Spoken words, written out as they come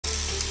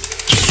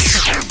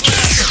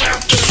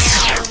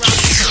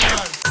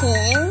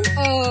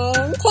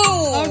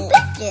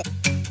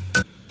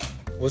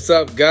What's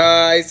up,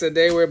 guys?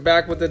 Today we're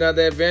back with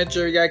another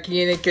adventure. We got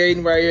Kian and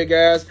Caden right here,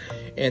 guys.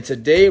 And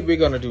today we're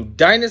gonna do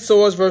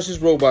dinosaurs versus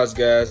robots,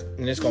 guys.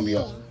 And it's gonna be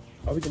awesome.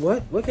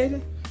 What? What,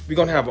 Caden? We're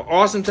gonna have an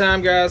awesome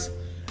time, guys.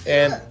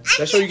 And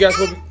let's show you guys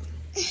what we...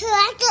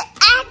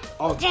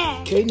 Oh,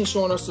 Caden is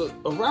showing us a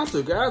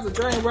raptor, guys, a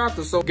giant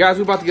raptor. So, guys,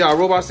 we're about to get our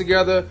robots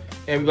together,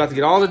 and we're about to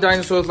get all the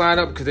dinosaurs lined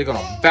up because they're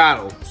gonna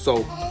battle.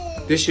 So,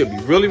 this should be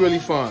really, really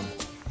fun.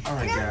 All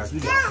right, guys, we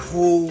got a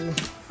whole...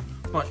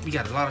 We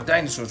got a lot of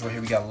dinosaurs right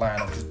here. We got to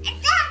line up.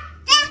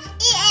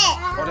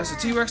 Oh, that's a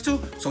T.Rex too?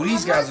 So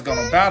these guys are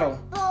going to battle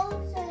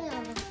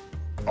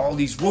all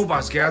these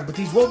robots, guys. But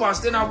these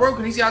robots, they're not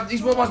working.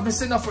 These robots been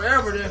sitting up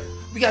forever.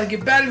 We got to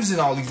get batteries in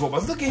all these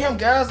robots. Look at him,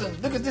 guys.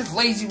 And look at this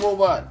lazy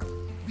robot.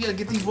 We got to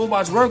get these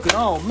robots working.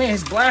 Oh, man,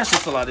 his blaster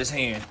fell out of his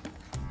hand.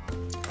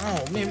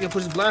 Oh, man, we got to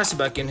put his blaster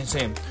back in his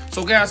hand.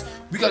 So, guys,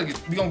 we're going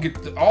to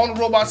get all the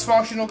robots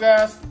functional,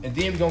 guys. And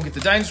then we're going to get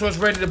the dinosaurs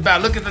ready to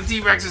battle. Look at the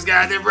T-Rexes,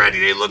 guys. They're ready.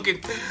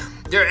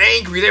 They're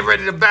angry. They're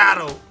ready to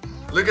battle.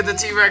 Look at the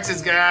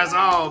T-Rexes, guys.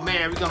 Oh,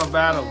 man, we're going to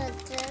battle.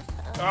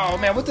 Oh,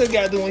 man, what this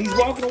guy doing? He's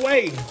walking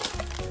away.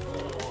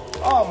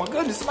 Oh, my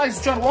goodness.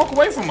 Somebody's trying to walk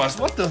away from us.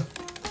 What the?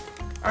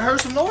 I heard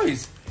some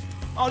noise.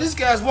 Oh, this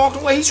guy's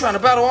walking away. He's trying to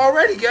battle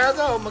already, guys.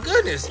 Oh, my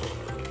goodness.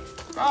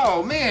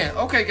 Oh, man.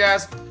 Okay,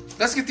 guys.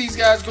 Let's get these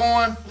guys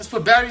going. Let's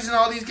put batteries in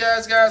all these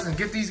guys, and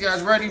get these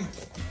guys ready.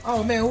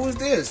 Oh, man, who is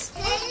this?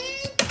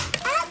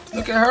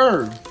 Look at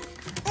her.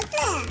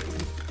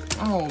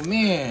 Oh,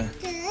 man.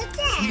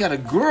 We got a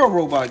girl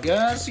robot,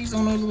 guys. She's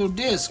on a little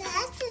disc.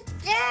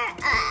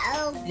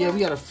 Yeah, we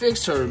got to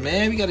fix her,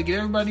 man. We got to get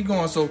everybody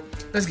going. So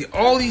let's get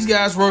all these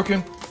guys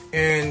working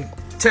and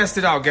test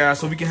it out, guys,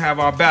 so we can have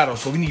our battle.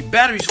 So we need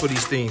batteries for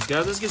these things,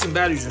 guys. Let's get some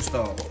batteries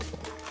installed.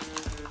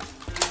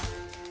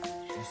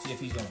 Let's see if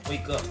he's going to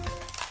wake up.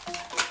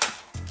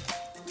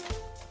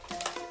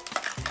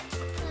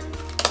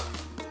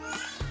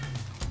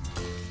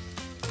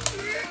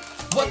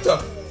 What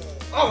the?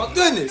 Oh my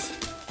goodness!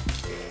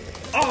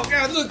 Oh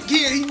God, look,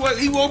 kid,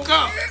 he woke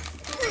up.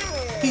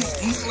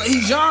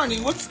 He's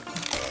yarning. Let's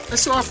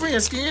show our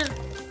friends, Ken.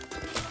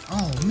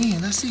 Oh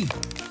man, let's see.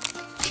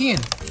 Ken,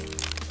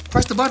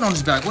 press the button on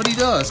his back. What he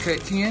does,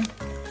 Ken?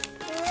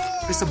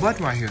 It's the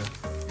button right here.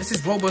 This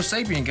is Robo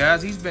Sapien,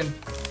 guys. He's been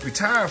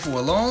retired for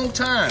a long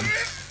time.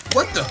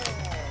 What the?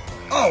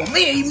 Oh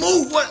man, he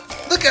moved. What?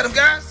 Look at him,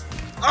 guys.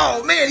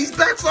 Oh man, he's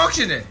back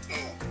functioning.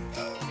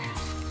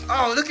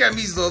 Oh, look at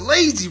me, he's a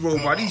lazy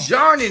robot. He's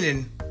yarning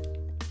and...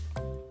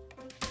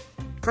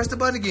 Press the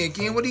button again,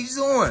 Ken. What are you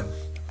doing?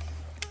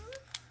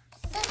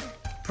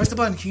 Press the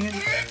button, Ken.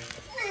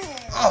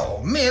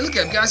 Oh, man, look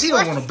at him, guys. He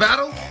don't want to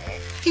battle.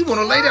 He want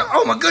to lay down.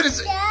 Oh, my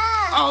goodness.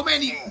 Oh,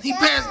 man, he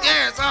passed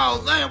gas.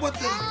 Oh, man, what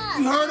the...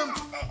 You heard him?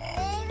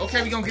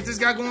 Okay, we going to get this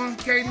guy going,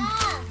 Caden?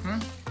 Huh?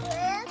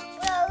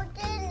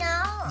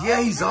 Yeah,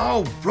 he's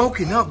all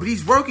broken up, but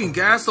he's working,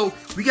 guys. So,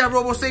 we got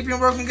Robo Sapien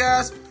working,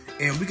 guys.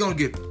 And we're going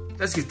to get...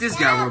 Let's get this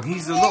guy working.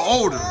 He's a little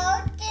older.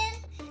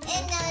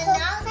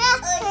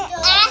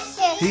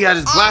 He got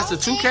his blaster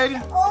too,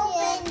 Kaden?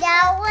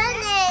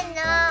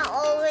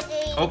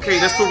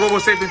 Okay, let's put Robo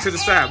Sapien to the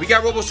side. We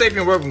got Robo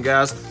Sapien working,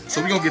 guys. So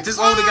we're going to get this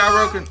older guy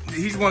working.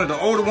 He's one of the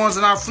older ones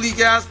in our fleet,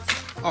 guys.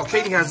 Oh,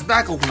 Kaden has his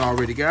back open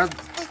already, guys.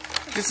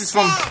 This is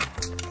from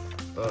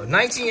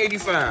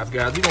 1985,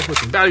 guys. We're going to put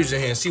some batteries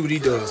in here and see what he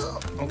does.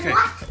 Okay,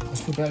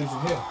 let's put batteries in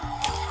here.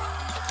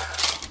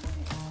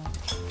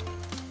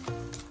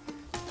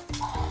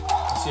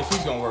 See if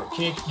he's gonna work.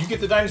 Ken, you get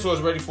the dinosaurs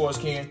ready for us,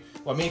 Ken.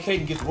 While me and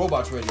Caden get the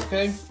robots ready,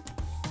 okay?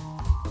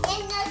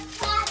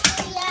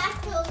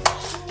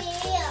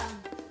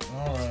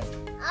 Alright.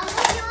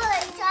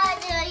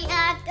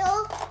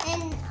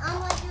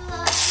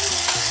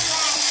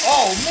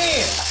 Oh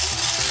man!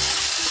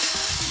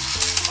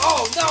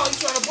 Oh no, he's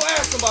trying to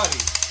blast somebody!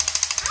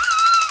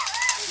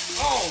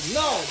 Oh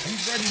no,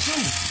 he's ready too.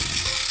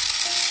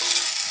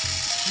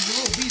 He's a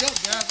little beat up,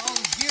 guys. All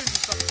the gears and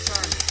stuff are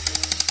turning.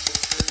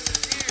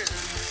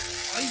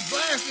 Oh, he's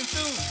blasting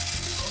too.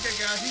 Okay,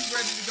 guys, he's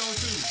ready to go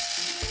too.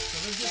 So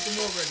let's get some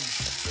more ready.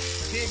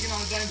 Can't get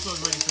all the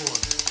dinosaurs ready for us.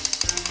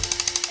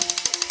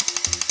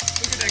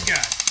 Look at that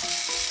guy.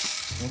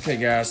 Okay,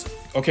 guys.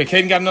 Okay,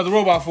 Caden got another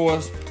robot for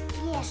us.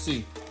 Yeah. Let's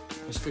see.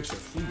 Let's fix her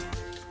feet.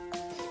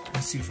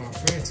 Let's see if our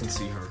friends can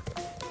see her.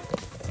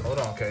 Hold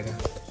on, Caden.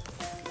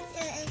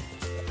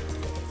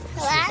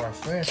 Let's see if our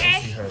friends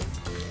can see her.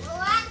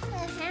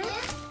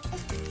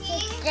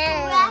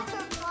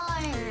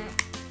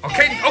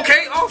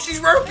 Okay, oh,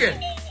 she's working.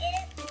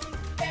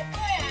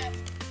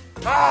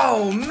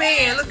 Oh,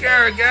 man, look at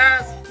her,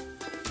 guys.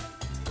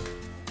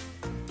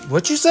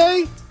 What you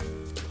say?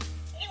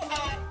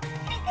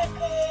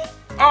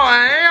 Oh,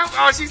 I am?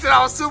 Oh, she said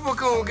I was super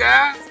cool,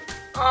 guys.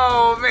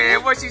 Oh,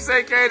 man, what she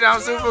say, Katie?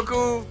 I'm super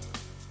cool.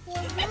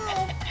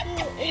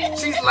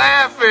 She's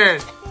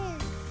laughing.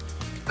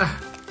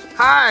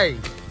 Hi.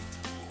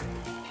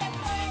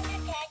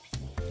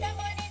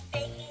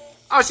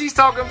 Oh, she's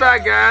talking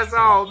back, guys.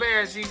 Oh,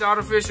 man, she's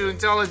artificial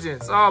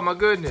intelligence. Oh, my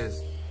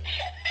goodness.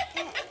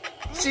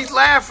 she's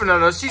laughing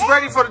at us. She's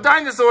ready for the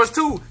dinosaurs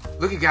too.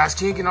 Look at guys,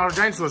 King getting all the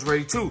dinosaurs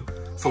ready too.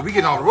 So we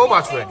getting all the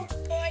robots ready.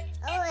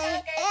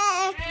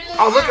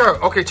 Oh, look at her.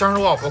 Okay, turn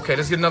her off. Okay,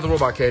 let's get another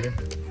robot, Kaden.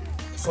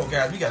 So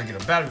guys, we gotta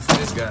get a battery for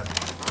this guy.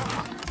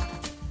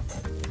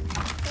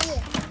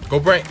 Go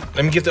bring,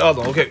 let me get the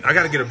other one. Okay, I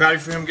gotta get a battery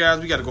for him, guys.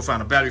 We gotta go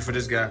find a battery for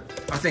this guy.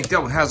 I think that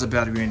one has a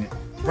battery in it.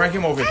 Bring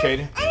him over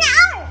here,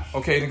 Kaden.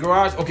 Okay, in the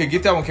garage. Okay,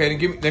 get that one,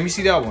 Kaden. Let me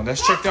see that one.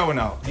 Let's check that one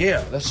out.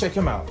 Yeah, let's check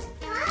him out.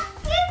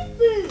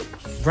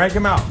 Bring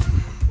him out.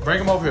 Bring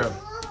him over here.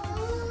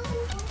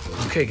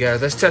 Okay,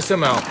 guys, let's test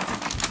him out.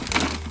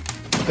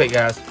 Okay,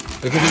 guys,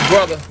 look at his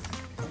brother.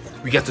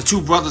 We got the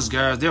two brothers,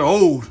 guys. They're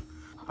old.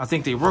 I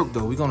think they work,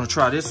 though. We're gonna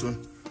try this one.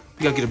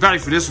 We gotta get a battery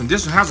for this one.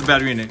 This one has a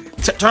battery in it.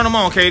 Turn them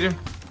on, Kaden.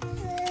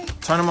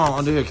 Turn them on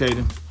under here,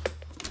 Kaden.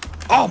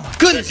 Oh my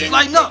goodness, it's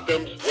lighting up.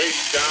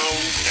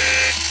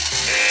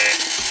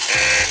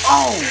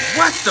 Oh,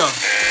 what the?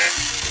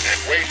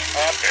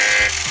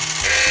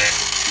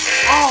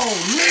 Oh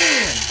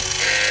man.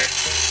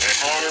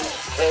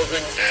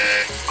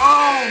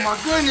 Oh my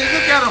goodness,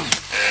 look at him.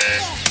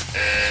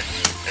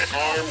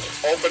 Arms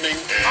opening.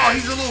 Oh,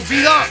 he's a little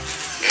beat up.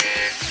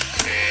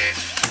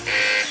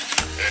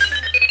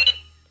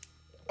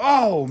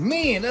 Oh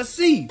man, let's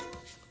see.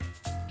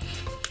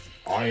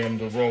 I am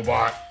the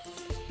robot.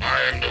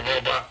 I am the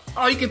robot.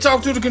 Oh, you can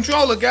talk to the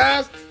controller,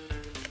 guys.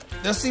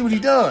 Let's see what he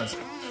does.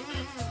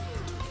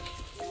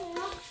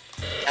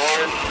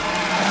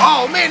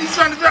 Oh man, he's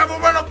trying to drive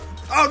and run up.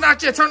 Oh,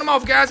 not yet. Turn him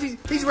off, guys.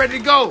 He's ready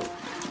to go.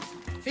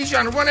 He's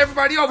trying to run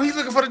everybody over. He's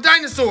looking for the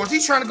dinosaurs.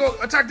 He's trying to go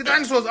attack the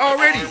dinosaurs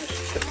already.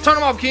 Turn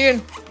him off,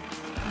 Ken.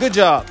 Good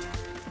job.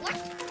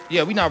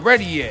 Yeah, we're not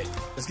ready yet.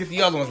 Let's get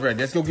the other ones ready.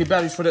 Let's go get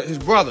batteries for his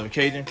brother,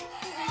 Kaden.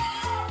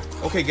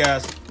 Okay,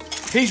 guys.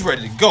 He's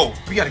ready to go.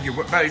 We got to get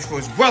batteries for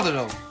his brother,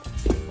 though.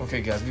 Okay,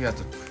 guys. We have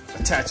to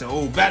attach an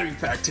old battery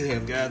pack to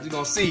him, guys. We're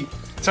going to see.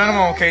 Turn him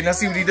on, Kaden. Let's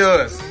see what he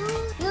does.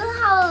 You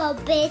have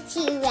a big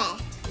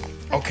T.Rex.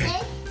 Okay.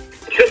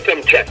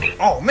 System checked.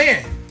 Oh,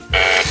 man.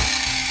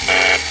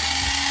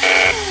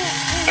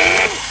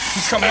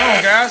 He's coming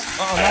on, guys.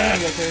 Uh-oh, not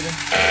here, Kaden.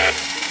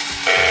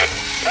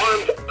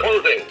 Arms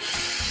closing.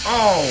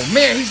 Oh,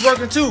 man. He's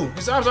working, too.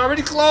 His arms are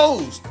already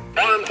closed.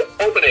 Arms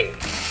opening.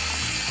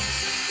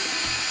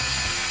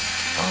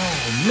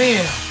 Oh,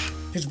 man.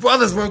 His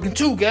brother's working,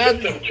 too,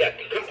 guys. System check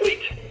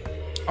complete.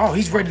 Oh,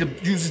 he's ready to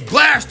use his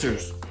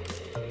blasters.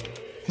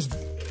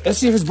 Let's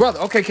see if his brother...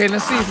 Okay, Kaden,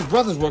 let's see if his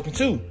brother's working,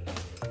 too.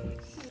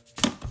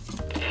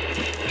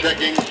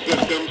 Checking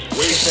systems.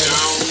 Weight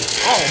down.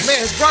 Oh, man,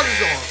 his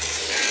brother's on.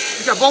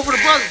 We got both of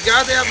the brothers,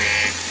 guys. They have...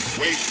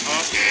 Weight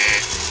up.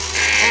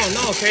 Oh,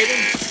 no,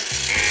 Kaden.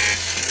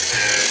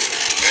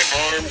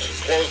 Arms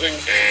closing.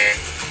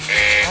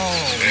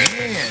 Oh,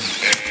 man.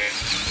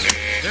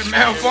 They're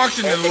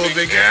malfunctioning a little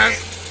bit, guys.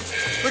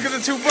 Look at the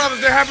two brothers.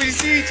 They're happy to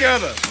see each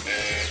other.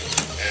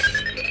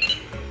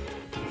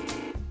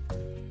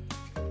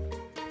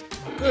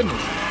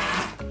 Goodness.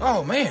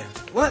 Oh, man.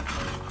 What?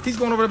 He's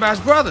going over to his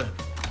brother.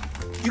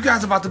 You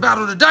guys about to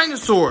battle the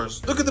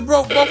dinosaurs. Look at the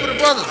both of the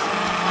brothers.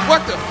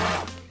 What the?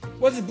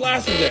 What's his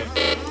blasters at?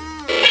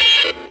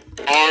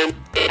 Arm.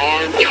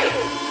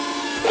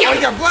 Oh,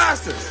 he got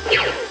blasters.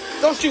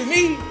 Don't shoot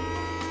me.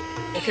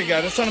 Okay,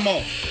 guys, let's turn them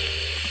off.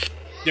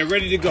 They're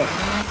ready to go.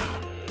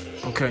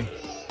 Okay.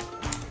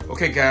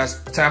 Okay,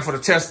 guys, time for the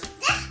test.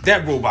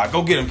 That robot.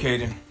 Go get him,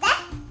 Kaden.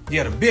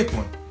 Yeah, the big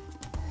one.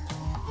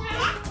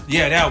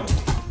 Yeah, that one.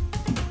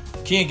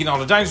 Ken getting all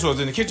the dinosaurs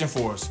in the kitchen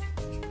for us.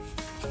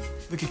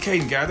 Look at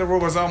Kaden, guys. That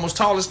robot's almost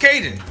tall as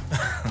Kaden.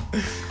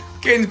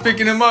 Kaden's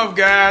picking him up,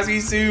 guys.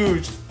 He's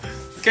huge.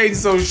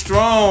 Kaden's so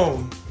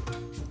strong.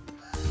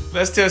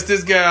 Let's test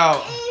this guy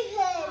out.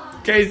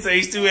 Kaden says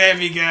he's too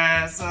heavy,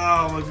 guys.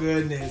 Oh, my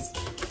goodness.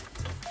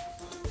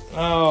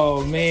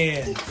 Oh,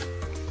 man.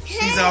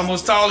 He's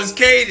almost tall as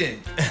Kaden.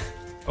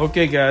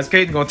 Okay, guys.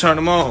 Kaden gonna turn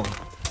him on.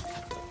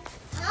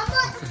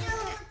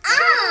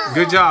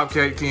 Good job,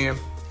 Ken.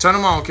 Turn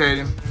him on,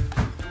 Kaden.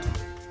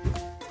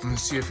 Let me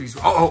see if he's...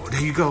 Oh,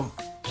 there you go.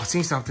 I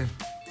seen something.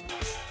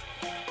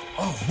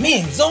 Oh,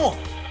 man, he's on.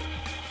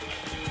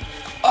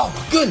 Oh,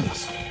 my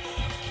goodness.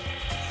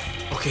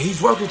 Okay,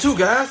 he's working too,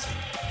 guys.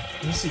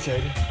 Let me see,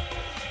 Kaden.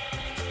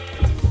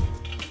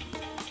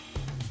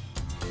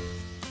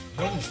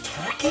 What, he's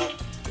talking?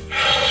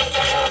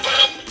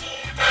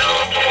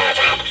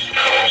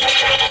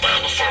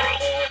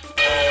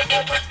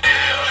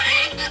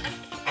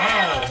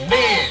 Oh,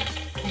 man.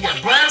 He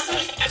got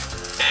blasters?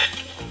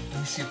 Let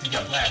me see if he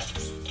got blasters.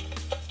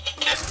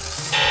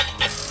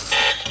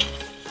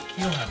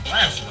 He don't have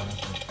blasters, I don't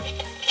think.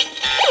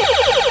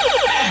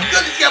 Oh, my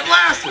goodness, he got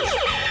blasters.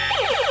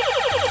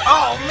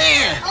 Oh,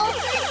 man.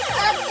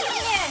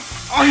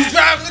 Oh, he's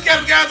driving. Look at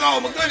him, guys. Oh,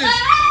 my goodness.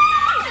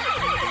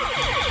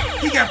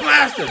 He got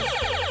blasters.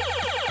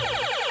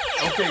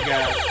 Okay,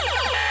 guys.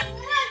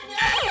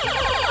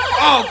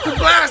 Oh, quit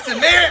blasting,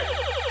 man.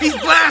 He's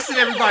blasting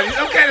everybody.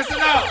 Okay, that's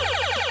enough.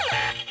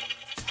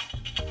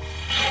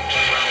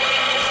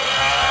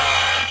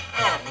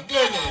 Oh, my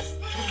goodness.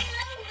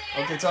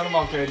 Okay, turn them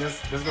off, okay.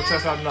 Let's go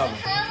test out another.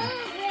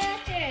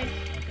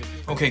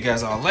 Okay,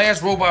 guys, our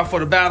last robot for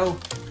the battle.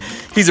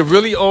 He's a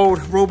really old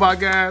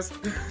robot, guys.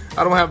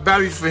 I don't have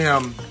batteries for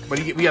him, but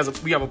we have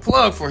a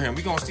plug for him.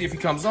 We're gonna see if he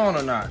comes on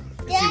or not.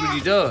 See what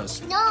he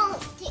does. No,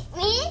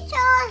 we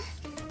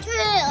just turn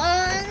it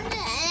on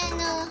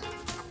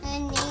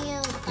and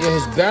yeah,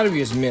 his battery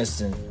is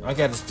missing. I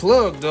got his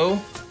plug though.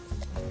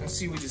 Let's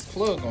see what this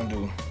plug gonna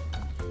do.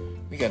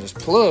 We got his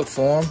plug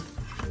for him.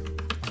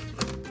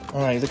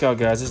 All right, look out,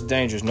 guys. It's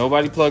dangerous.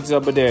 Nobody plugs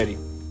up but Daddy.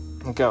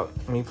 Look out.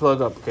 Let me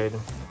plug up, okay?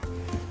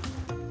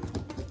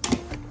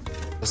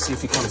 Let's see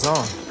if he comes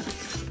on.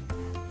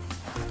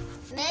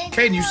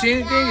 Kaden, you see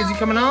anything? Is he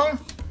coming on?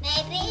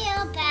 Maybe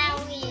your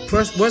battery.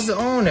 Press, where's the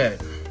on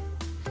at?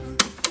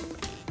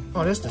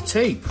 Oh, that's the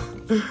tape.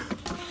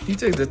 He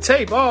takes the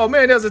tape. Oh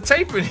man, there's a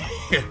tape in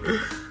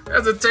here.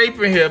 There's a tape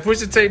in here. Push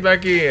the tape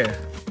back in.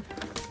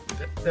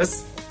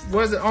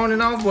 Where's the on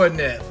and off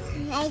button at?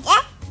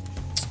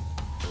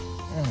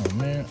 Oh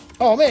man.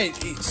 Oh man,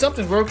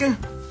 something's working.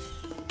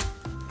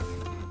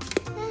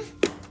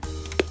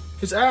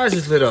 His eyes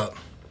just lit up.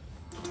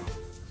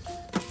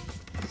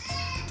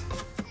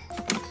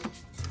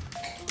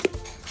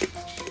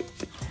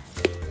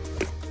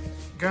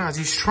 Guys,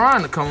 he's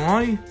trying to come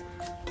on.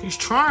 He's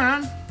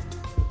trying.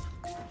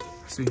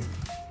 Let's see.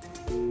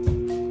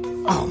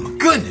 Oh my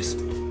goodness.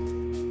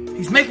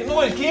 He's making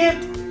noise,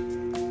 kid.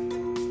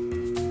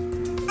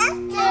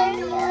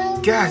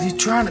 Guys, he's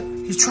trying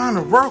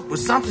to work, but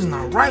something's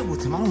not right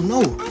with him. I don't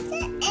know.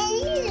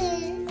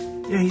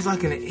 Yeah, he's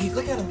like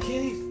look at him,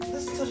 kid.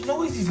 Listen to the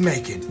noise he's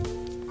making.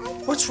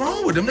 What's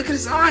wrong with him? Look at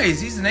his eyes.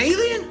 He's an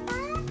alien?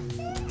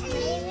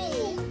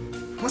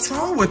 What's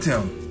wrong with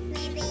him?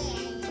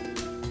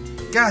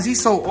 Guys,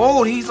 he's so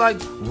old. He's like,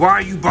 why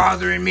are you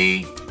bothering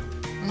me?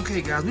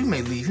 Okay, guys, we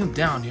may leave him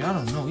down here. I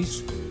don't know.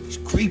 He's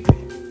creepy.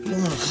 He don't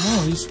want to come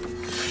on.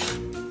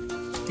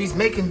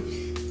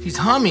 He's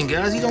humming,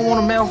 guys. He don't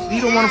want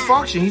to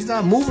function. He's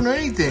not moving or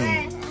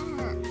anything.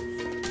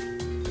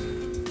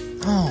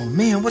 Oh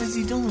man, what is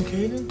he doing,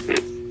 Kaden?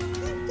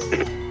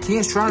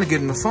 Ken's trying to get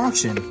him to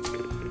function.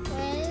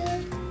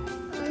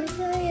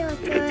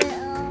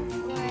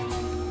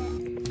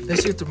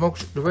 Let's see if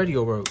the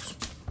radio works.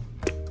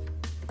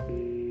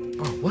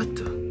 Oh, what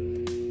the?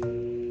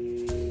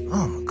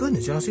 Oh my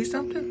goodness, y'all see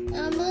something?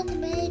 I'm not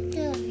make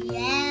it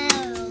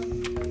yellow.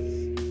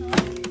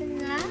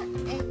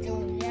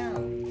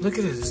 Look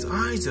at his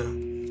eyes are. I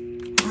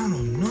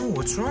don't know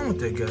what's wrong with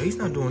that guy. He's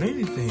not doing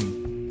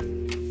anything.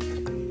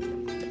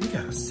 We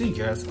gotta see,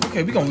 guys.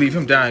 Okay, we're gonna leave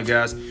him down,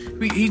 guys.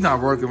 He's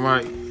not working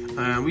right.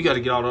 And we gotta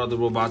get all the other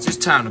robots. It's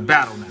time to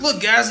battle now.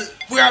 Look, guys,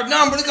 we're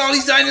outnumbered. Look at all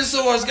these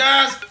dinosaurs,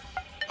 guys.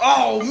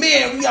 Oh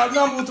man, we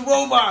outnumbered with the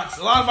robots.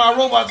 A lot of our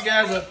robots,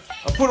 guys, are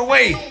put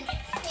away.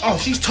 Oh,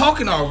 she's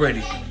talking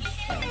already.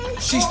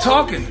 She's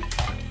talking.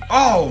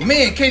 Oh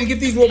man, Kaden, get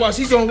these robots.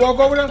 He's gonna walk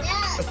over them.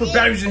 Let's put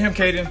batteries in him,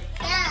 Kaden.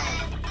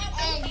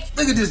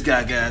 Look at this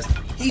guy, guys.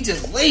 He's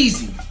just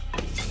lazy.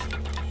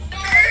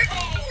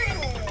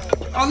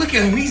 Oh, look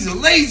at him. He's a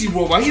lazy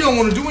robot. He don't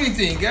want to do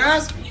anything,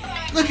 guys.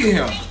 Look at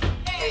him.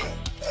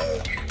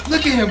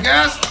 Look at him,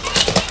 guys.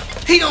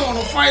 He don't want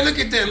to fight. Look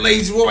at that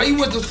lazy robot. He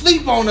went to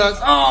sleep on us.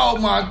 Oh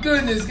my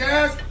goodness,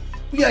 guys.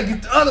 We gotta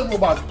get the other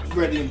robots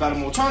ready and battle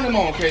more. Turn them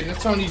on, okay?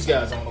 Let's turn these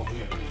guys on over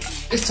here.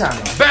 It's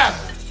time to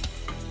battle.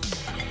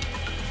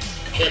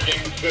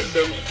 Checking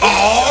systems.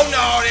 Oh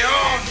no, they're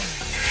on.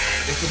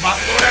 It's about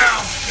to go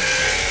down.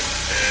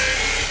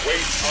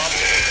 Wait up.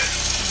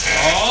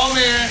 Oh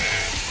man.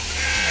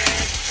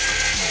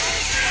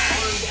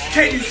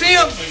 Kaden, you see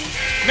him?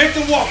 Make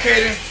them walk,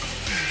 Kaden.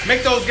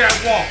 Make those guys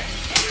walk.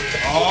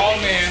 Oh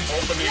man.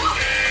 Opening.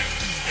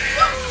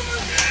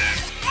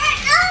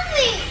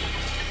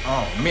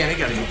 Oh man, they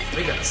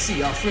gotta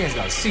see. Our friends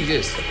gotta see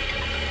this.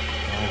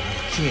 Oh,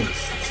 Ken.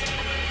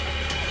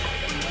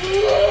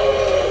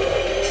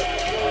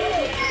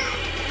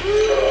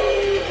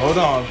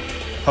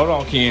 Hold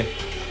on, Ken.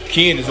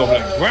 Ken is over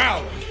there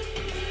growling.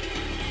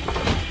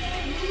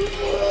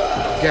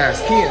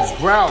 Guys, Ken is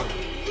growling.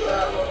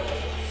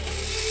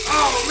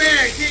 Oh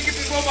man, Ken, get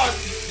this robot.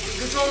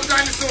 Control the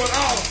dinosaurs.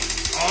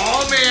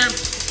 Oh man.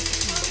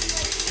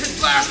 His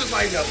blaster's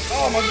lighting up.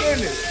 Oh my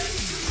goodness.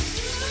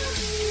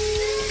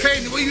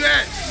 Kaden, where you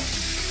at?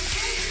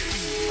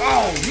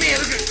 Oh man,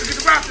 look at the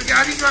raptor,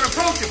 guys. He's trying to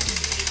approach him.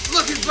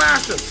 Look, his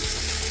blaster.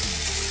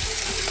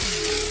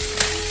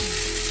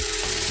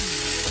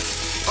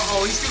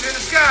 Uh-oh, he's still in the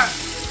sky.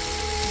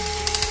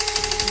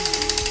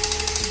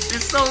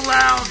 It's so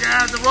loud,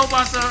 guys. The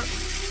robots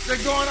they're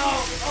going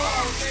off.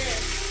 Oh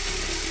man.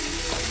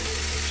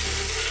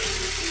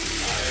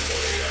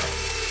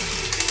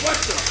 What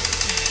the?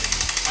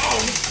 Oh,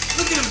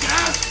 look at him,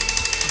 guys.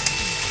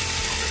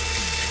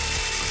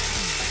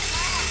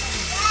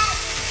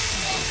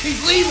 He's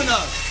leaving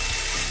us.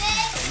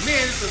 Oh,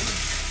 man,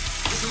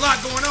 it's a lot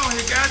going on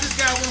here, guys. This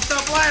guy won't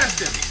stop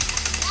blasting.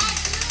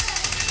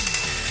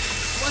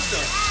 What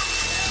the?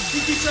 He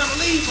keeps trying to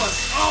leave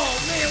us. Oh,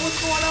 man, what's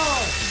going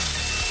on?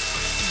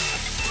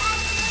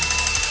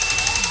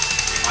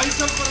 Oh, he's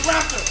coming for the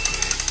raptor.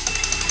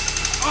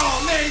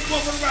 Oh man, he's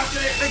whooping the raptor.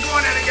 They're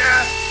going at it,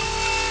 guys.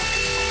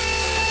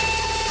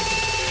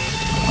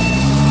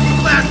 He's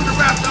blasting the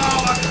raptor. Oh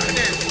my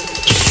goodness.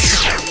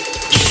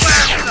 He's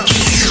blasting him.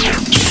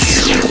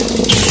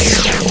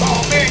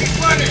 Oh man, he's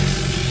running.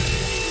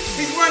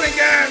 He's running,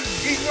 guys.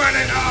 He's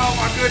running. Oh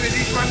my goodness,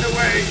 he's running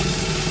away.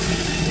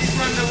 He's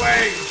running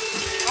away.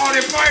 Oh,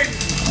 they're fighting.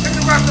 Look at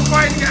the raptor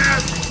fighting,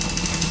 guys.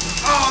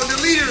 Oh, the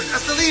leader.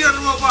 That's the leader of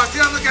the robots.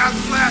 The other guys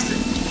are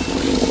blasting.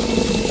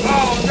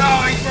 Oh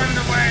no, he's running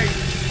away.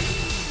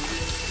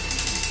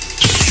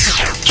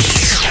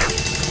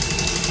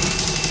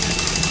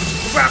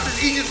 The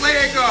raptor's eating his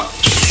leg up.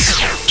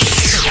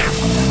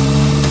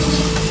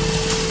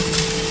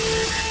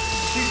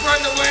 He's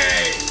running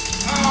away.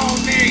 Oh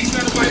man, he's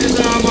trying to bite his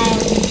arm off.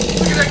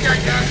 Look at that guy,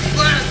 guys. He's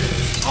blasting.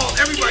 Oh,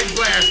 everybody's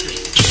blasting.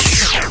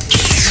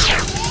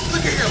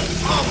 Look at him.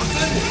 Oh my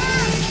goodness.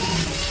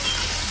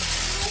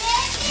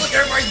 Look,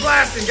 everybody's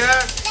blasting,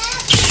 guys.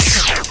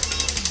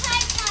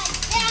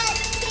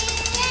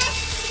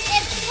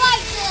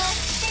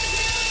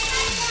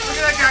 Look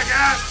at that guy,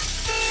 guys.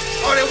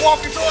 Oh, they're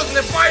walking towards and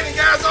they're fighting,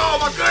 guys. Oh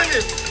my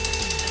goodness.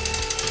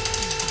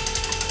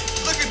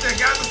 Look at that,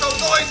 guys. There's no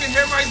noise in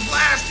here. Everybody's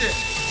blasting.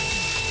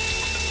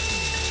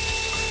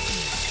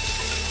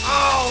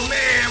 Oh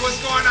man,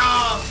 what's going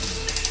on?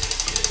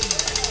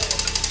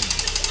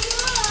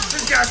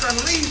 This guy's trying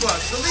to leave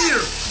us, the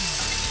leader.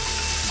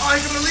 Oh,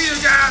 here comes the leader,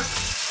 guys.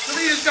 The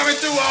leader's coming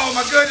through. Oh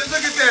my goodness,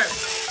 look at that.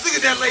 Look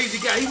at that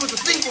lazy guy. He went to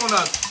sleep on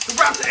us. The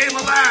raptor ate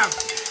him alive.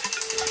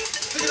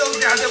 Look at those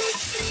guys.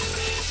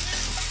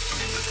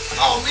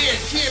 Oh man,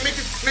 Ken, make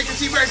the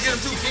T-Rex get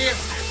him too, Ken.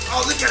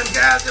 Oh, look at him,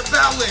 guys. They're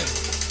battling.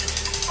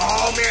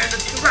 Oh man, the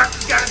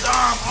raptor's got his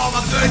arm. Oh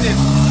my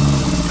goodness.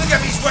 Look at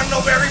me, he's running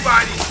over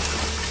everybody.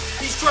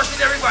 He's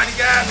crushing everybody,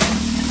 guys.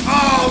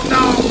 Oh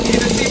no,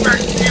 the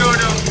T-Rex killed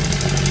him.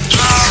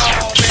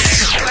 Oh man,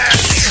 he's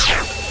blasting.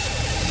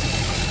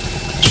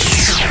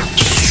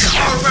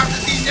 Oh, the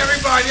raptor's eating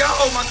everybody.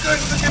 Oh my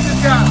goodness, look at this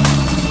guy.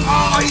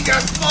 Oh, he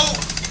got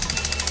smoked.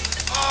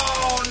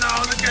 Oh no,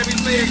 look at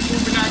his legs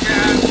moving out,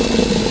 guys.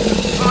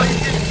 Oh,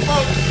 he's getting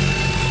smoked.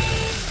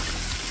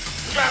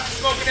 The raptor's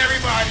smoking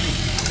everybody.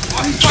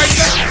 Oh, he's fighting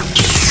back.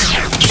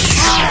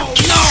 Oh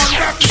no, the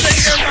raptor's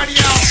taking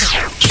everybody out.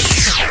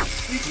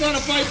 He's trying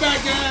to fight back,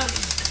 guys.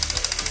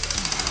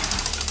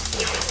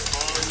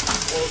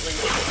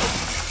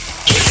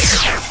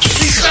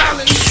 He's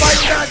battling, he's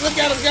fighting back. Look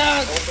at him,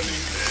 guys.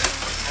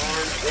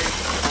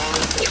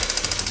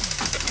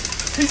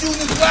 He's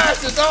using his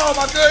blasters. Oh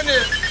my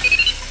goodness.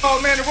 Oh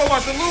man, the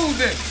robots are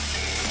losing.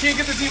 Can't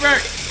get the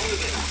T-Rex.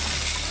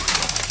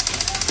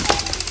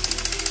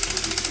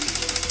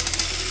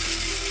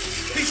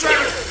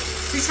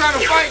 He's trying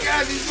to fight,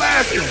 guys. He's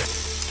blasting.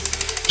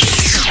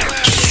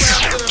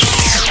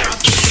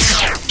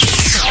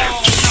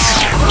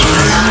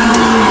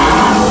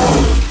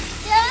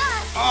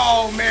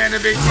 Oh man, the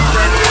big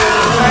T-Rex.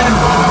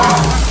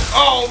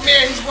 Oh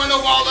man, he's run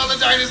over all the other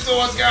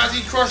dinosaurs, guys.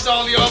 He crushed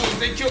all the others.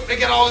 They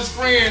got all his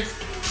friends.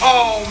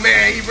 Oh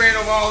man, he ran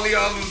over all the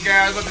others,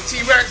 guys. But the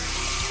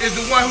T-Rex is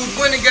the one who's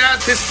winning,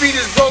 guys. His feet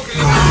is broken.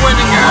 He's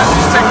winning, guys.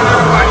 He's taking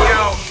everybody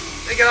out.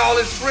 They got all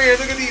his friends.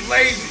 Look at these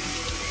lazy.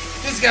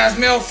 This guy's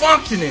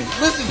malfunctioning.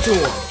 Listen to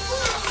him.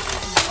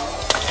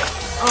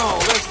 Oh,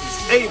 let's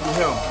disable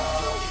him.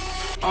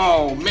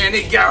 Oh man,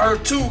 they got her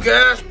too,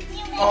 guys.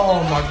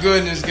 Oh my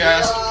goodness,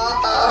 guys.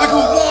 Look who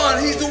won.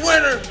 He's the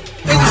winner.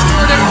 They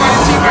destroyed everybody.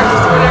 T-Rex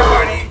destroyed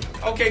everybody.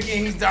 Okay,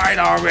 King, he's died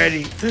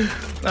already.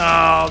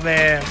 Oh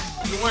man.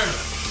 He's the winner.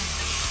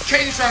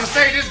 Katie's trying to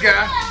save this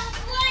guy.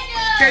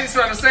 Katie's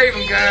trying to save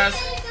him, guys.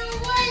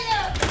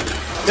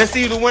 Let's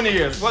see who the winner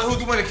is. Who's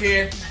the winner,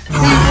 Ken? He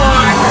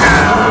won,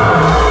 guys.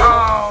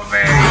 Oh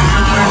man, he's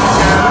the winner,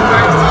 guys.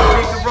 Thanks to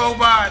beat the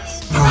robots.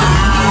 Oh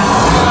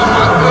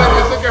my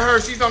goodness, look at her.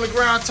 She's on the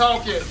ground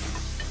talking.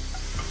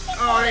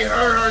 Oh, they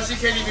hurt her. She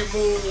can't even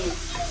move.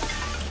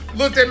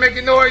 Look, they're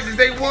making noises.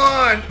 They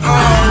won.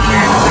 Oh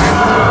man,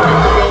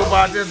 the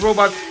robots. This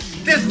robot.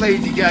 This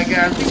lazy guy,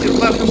 guys. We should have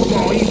left him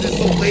alone. He's just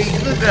so lazy.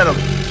 Look at him.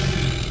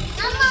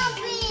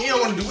 He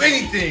don't want to do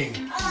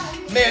anything.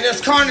 Man,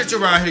 there's carnage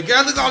around here,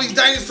 guys. Look at all these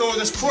dinosaurs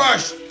that's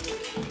crushed.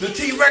 The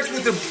T-Rex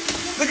with the...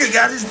 Look at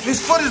guys, his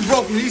foot is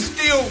broken. He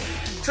still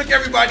took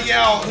everybody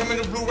out. Him and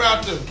the blue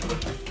raptor.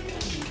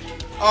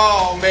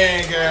 Oh,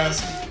 man,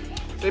 guys.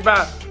 Say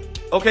bye.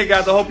 Okay,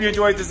 guys, I hope you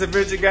enjoyed this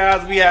adventure,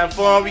 guys. We had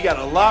fun. We got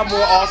a lot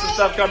more awesome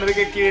stuff coming. Look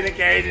at Ken and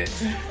Kaden.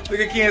 Look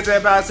at Ken, say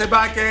bye. Say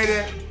bye,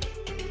 Kaden.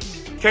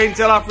 Kaden,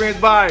 tell our friends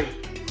bye.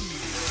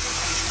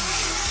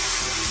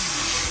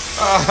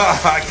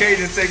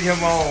 Kaden's taking him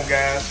home,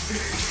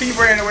 guys. He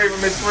ran away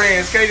from his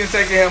friends. Kaden's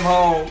taking him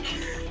home.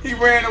 He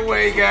ran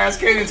away, guys.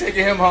 Kaden's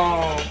taking him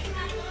home.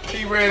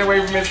 He ran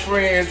away from his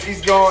friends.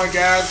 He's going,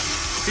 guys.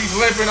 He's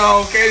limping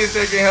on. Kaden's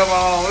taking him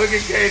home. Look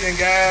at Kaden,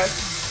 guys.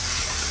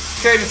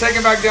 Kaden, take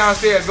him back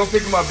downstairs. Go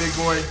pick him up, big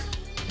boy.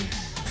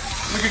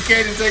 Look at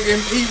Kaden taking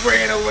him. He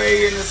ran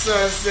away in the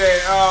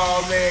sunset.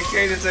 Oh, man.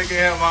 Kaden taking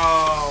him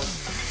home.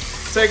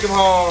 Take him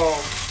home.